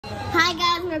Hi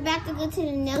guys, we're about to go to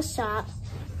the nail shop.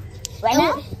 Right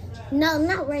now? No,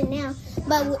 not right now.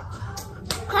 But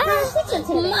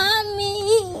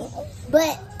Mommy.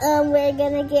 But we're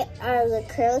gonna get our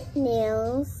acrylic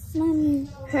nails. Mommy.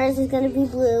 Hers is gonna be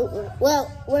blue.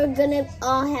 Well, we're gonna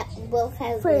both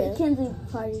have blue. For Kinsley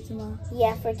party tomorrow.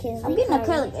 Yeah, for Kinsley. I'm getting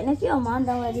party. acrylic, and if your mom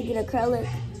don't let you get acrylic,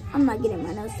 I'm not getting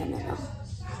my nails done at all.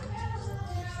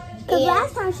 Because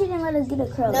last time she didn't let us get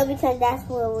acrylic. No, because that's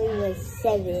when we were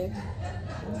 7.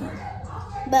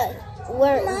 But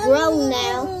we're grown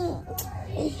now.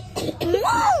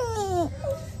 Mommy.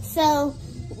 So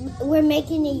we're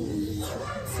making it.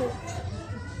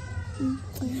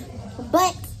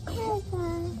 But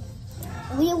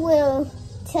we will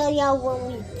tell y'all when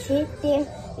we get there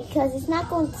because it's not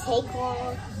going to take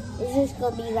long. It's just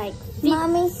going to be like 15.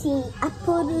 Mommy, see, I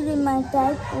put it in my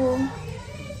diaper.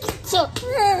 So, come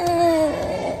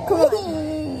on.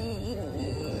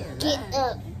 Get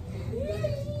up.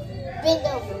 Bend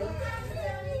over.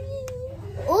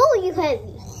 Oh, you heavy.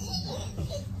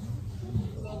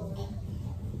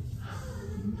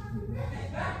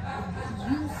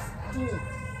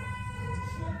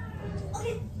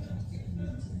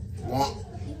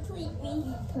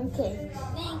 Okay.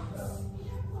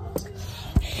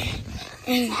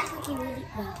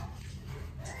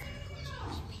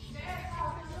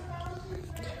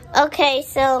 Okay,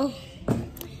 so